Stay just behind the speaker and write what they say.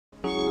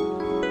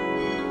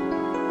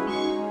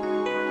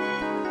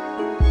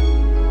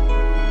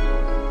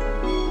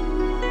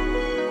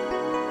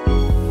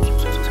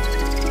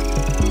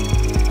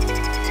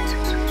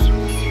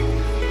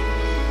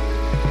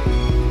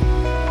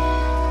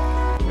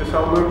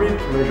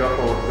მოგესალმებით, მე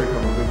გახლავართ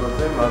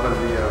ბექამოდებაზე,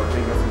 მაღაზია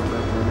პეგასის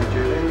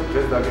მენეჯერი,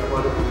 დღეს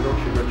დაგეხმარებით რომ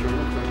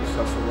შეგაჩვენოთ თქვენი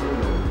სასურველი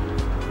ნოუთბუქი.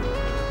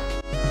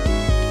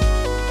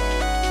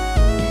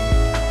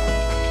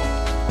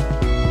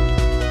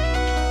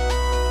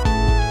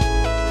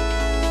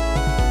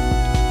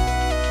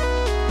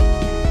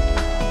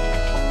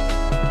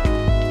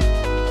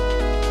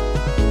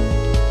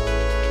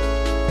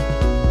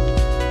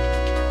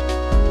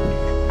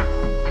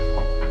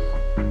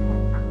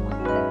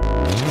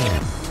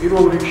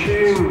 პირველ რიგში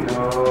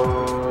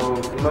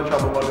უნდა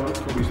ჩამოყალიბოთ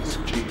ტურისტის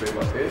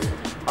ჭირდებათ ეს.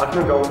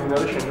 აქედან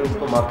გამომდინარე შემდეგ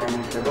უფრო მარტივი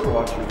იქნება რომ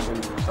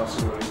ავარჩიოთ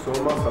სასურველი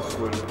ზომა,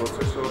 სასურველი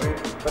პროცესორი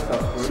და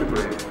სასურველი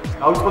ბრენდი.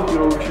 დავიწყოთ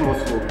პირველ რიგში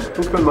მოსვლობით.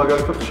 თუ თქვენ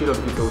მაგალითად ხშირად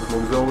გიწევთ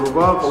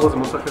მოგზაურობა, ყველაზე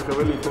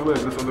მოსახერხებელი იქნება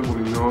ეგრეთ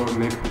წოდებული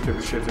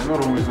ნოუთბუქების შეძენა,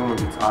 რომლის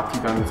ზომებიც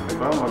 10-დან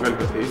იწყება,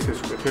 მაგალითად ეს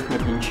უკვე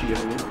 11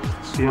 ინჩიანი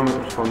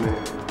დიამეტრის მქონე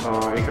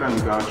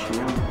ეკრანი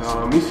გააჩნია.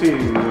 მისი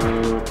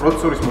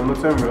პროცესორის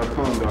მონაცემები რა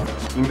თქმა უნდა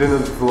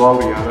იმდენად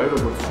ძლავრი არა,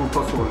 როგორც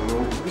სრულფასოვანი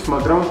ნოუთბუქის,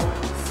 მაგრამ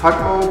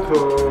საკმაოდ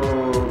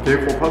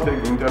გეყოფათ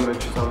ეგ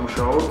ინტერნეტში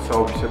სამუშაოდ,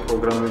 საოფისე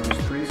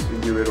პროგრამებისთვის,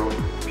 იგივე რომ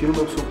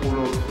ფილმებს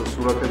უყუროთ,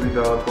 სურათები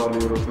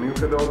დაათვალიეროთ,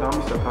 მიუხედავად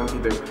ამისა, თან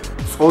კიდევ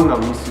წონა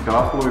მისი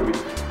დაახლოებით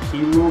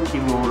კილო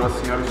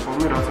 200 არის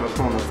ხოლმე, რაც რა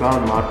თქმა უნდა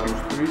ძალიან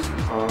მარტივსთვის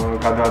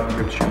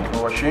გადაადგილებს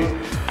შემთხვევაში.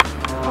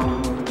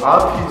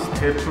 10-ის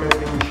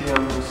 11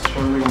 ინჩიანის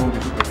შემდეგ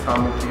მოვიდეთ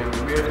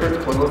 13-იანები, ერთ-ერთი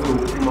ყველაზე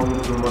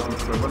ოპტიმალური ზომად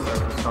ითვლება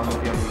საერთოდ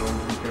 13-იანი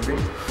ნოუთბუქები.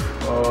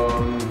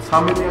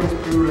 13-იანის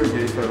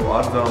პრივილეგია ისე რომ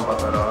არ ძალიან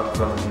პატარა, არ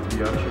ძალიან დიდი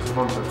არის,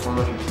 შესაბამისად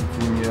წონაში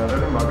ძიმი არ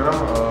არის, მაგრამ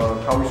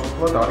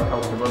თავისუფლად არის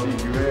თავსებადი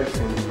იგივე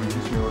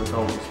სენდვიჩის მეორე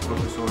თაობის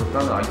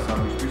პროცესორებთან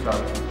i3-ისთვის,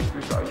 i5-ისთვის,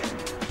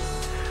 i7-ისთვის.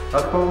 რა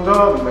თქმა უნდა,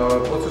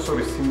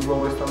 პროცესორის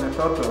სიმძლავრესთან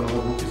ერთად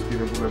ნოუთბუქის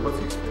ღირებულებაც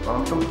იცვლება.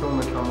 ამიტომ თქვენ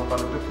უნდა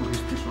ჩამოყალიბდეთ თუ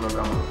რისთვის უნდა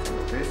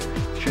გამოიყენოთ ეს,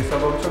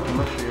 შესაბამისად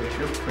უნდა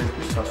შეერჩიოთ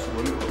თქვენთვის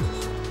სასურველი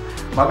პროცესორი.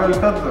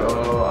 მაგალითად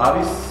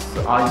არის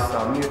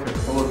i3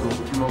 ერთ-ერთი ყველაზე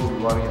ოპტიმალური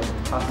ვარიანტი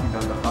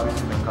ფასიდან და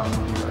ხარისხიდან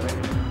გამომდინარე.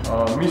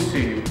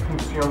 მისი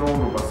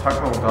ფუნქციონალობა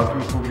საკმაოდ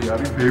დატვირთული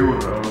არის, ბევრ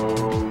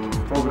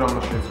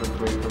პროგრამას შეეძლოთ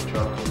რეიტოს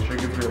ჩართონ,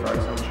 შეგიძლიათ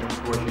i3-ის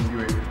შემთხვევაში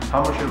იგივე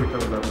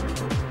თამაშებითაც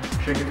დატვირთოთ.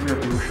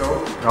 შეგიძლიათ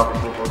იმუშაოთ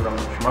გრაფიკულ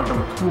პროგრამებში, მაგრამ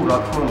თუ რა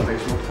თქმა უნდა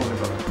ეს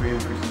მოთხოვნება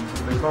თქვენთვის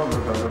იზრდება, უნდა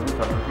გადავიდეთ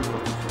აგრეთვე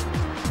პროცესორი.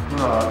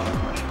 უნდა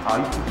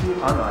i5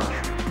 ან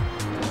i7.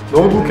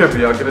 ნოუთბუქები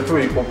აგრეთვე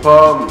იყოფა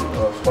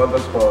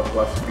სხვადასხვა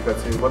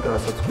კლასიფიკაციებად,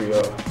 რასაც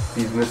ქვია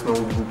ბიზნეს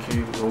ნოუთბუქი,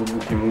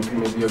 ნოუთბუქი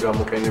მულტიმედია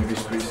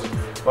გამოყენებისთვის.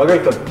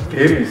 მაგალითად,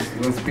 Dell-ის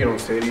Inspiron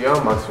სერია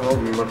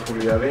მაქსიმალურად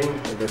მიმართული არის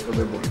ეგრეთ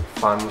წოდებული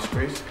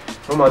ფანისთვის,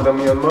 რომ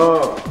ადამიანმა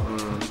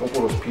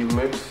უყუროს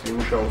ფილმებს,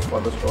 იმუშაოს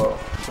სხვადასხვა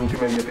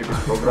მულტიმედია ტიპის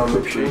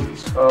პროგრამებში.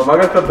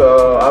 მაგალითად,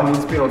 ამ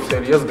Inspiron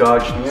სერიას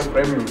გააჩნია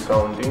პრემიუმ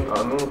საუნდი,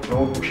 ანუ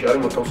ნოუთბუქში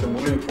არის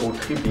მოთავსებული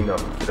 4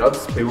 დინამიკი, რაც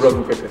ბევრად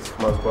უკეთეს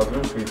ხმას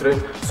გვაძლევს, ვიდრე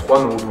სხვა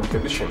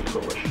ნოუთბუქების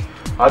შემთხვევაში.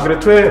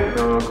 აგრეთვე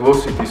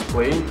glossy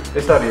display,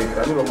 ეს არის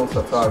ეკრანი,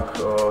 რომელსაც აქვს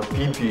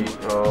დიდი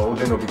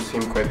ოდენობით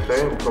სიმკვეთრე,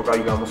 უფრო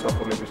კაი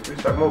გამოსახულებისთვის,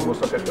 საკმაოდ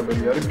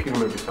მოსახერხებელი არის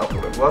ფილმების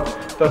აყურებლად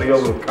და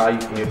რეალურად კაი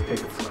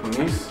ეფექტს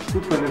ქმნის. თუ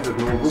თქვენ ეს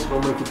ნოუთბუქი,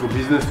 რომელიც უფრო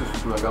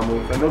ბიზნესისთვის უნდა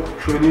გამოიყენოთ,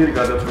 ჩვენიერი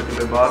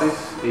გადაწყვეტილება არის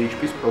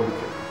HP-ის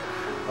პროდუქტები.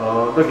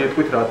 და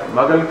გეტყვით რატომ.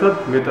 მაგალითად,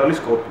 მეტალის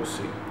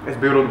კორპუსი. ეს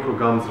ბევრად უფრო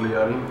გამძლე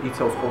არის,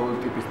 იცავს ყოველ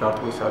ტიპის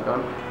დარტყმისაგან.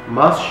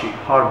 მასში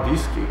hard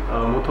disk-ი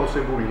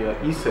მოთავსებულია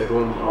ისე,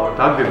 რომ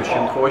დაგდების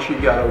შემთხვევაში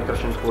იგი არავითარ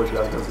შემთხვევაში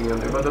არ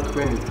დაზიანდება და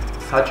თქვენი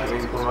საჭირო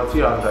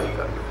ინფორმაცია არ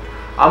დაიკარგება.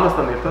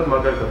 ამასთან ერთად,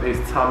 მაგალითად, ეს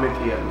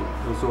 13-იანი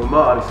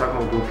ზომა არის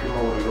საკმაოდ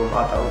ოპტიმალური, რომ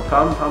ატაროთ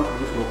თან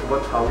პლუს მოყვება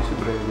თავისი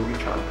ბრენდული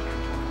ჩანთი.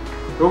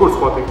 როგორც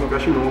სხვა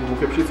ტექნიკაში,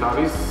 ნოუთბუქებშიც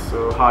არის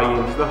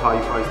high-end და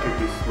hi-fi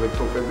ტიპის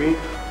ლეპტოპები.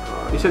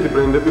 ისეთი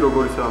ბრენდები,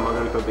 როგორიცაა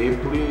მაგალითად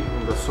Apple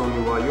და Sony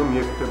Vaio,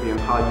 მიეკუთვნებიან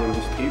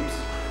high-end-ის ტიპს.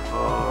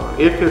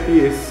 ერთ-ერთი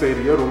ეს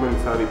სერია,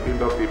 რომელიც არის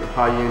პირდაპირ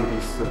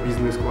high-end-ის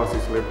ბიზნეს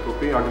კლასის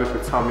ლეპტოპი, აგრეთვე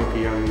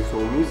 13-იანი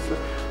ზომის,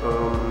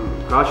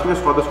 გააჩნია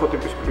სხვადასხვა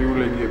ტიპის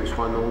პრივილეგიები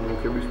სხვა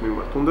ნოუთბუქების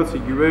მიმართ, თუნდაც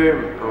იგივე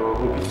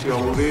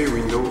ოფიციალური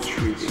Windows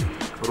 7,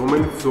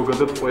 რომელიც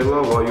ზოგადად ყველა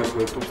Vaio-ს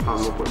ლეპტოპს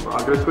თანმოყვება.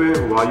 აგრეთვე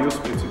Vaio-ს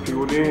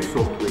სპეციფიური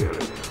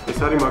სოფტვერი. ეს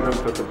არის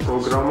მაგალითად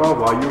პროგრამა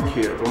Vaio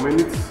Care,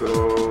 რომელიც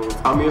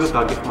წამიერად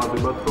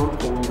დაგეხმარებათ, რომ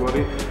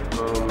ყოველგვარი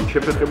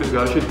შეფერხების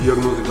გარეშე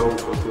დიაგნოზი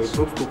დაუწყოთ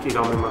ლეპტოპს, თუ კი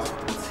რამე მას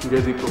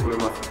მცირედი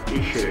პრობლემას კი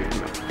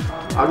შეექმნა.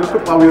 აგრეთვე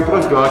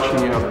კლავიატურას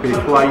გააჩნია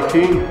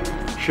backlight-ი,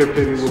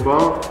 შეფერილობა,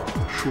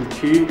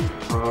 შუქი,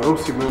 რომ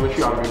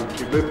სიგნალებში არ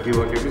მიუჭირდეთ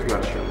ღილაკების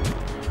გარშემო.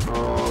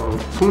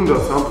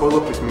 თუნდაც ამ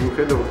ყველაფრის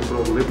მიუხედავად,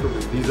 უბრალოდ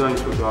ლეპტოპის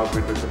დიზაინს რო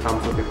დააკვირდეთ და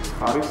დამზადების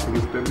ხარისხს,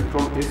 მიხვდებით,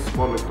 რომ ეს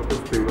სხვა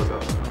ლეპტოპებს ბევრად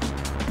აღწევს.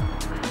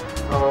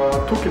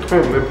 თუ კი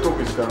თქვენ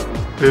ლეპტოპისგან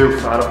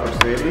ბევრს არაფერს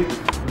ელით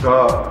და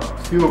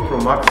ვცდილობთ,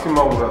 რომ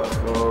მაქსიმალურად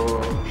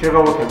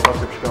შეღავოთ იმ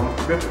ფასებში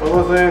გამოხდეთ,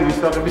 ყველაზე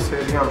მისაღები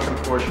სერია ამ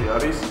შემთხვევაში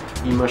არის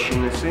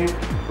იმაშინესი,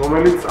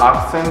 რომელიც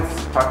აქცენტს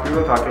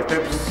ფაქტიურად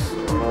აკეთებს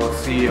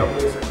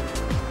CE-ზე.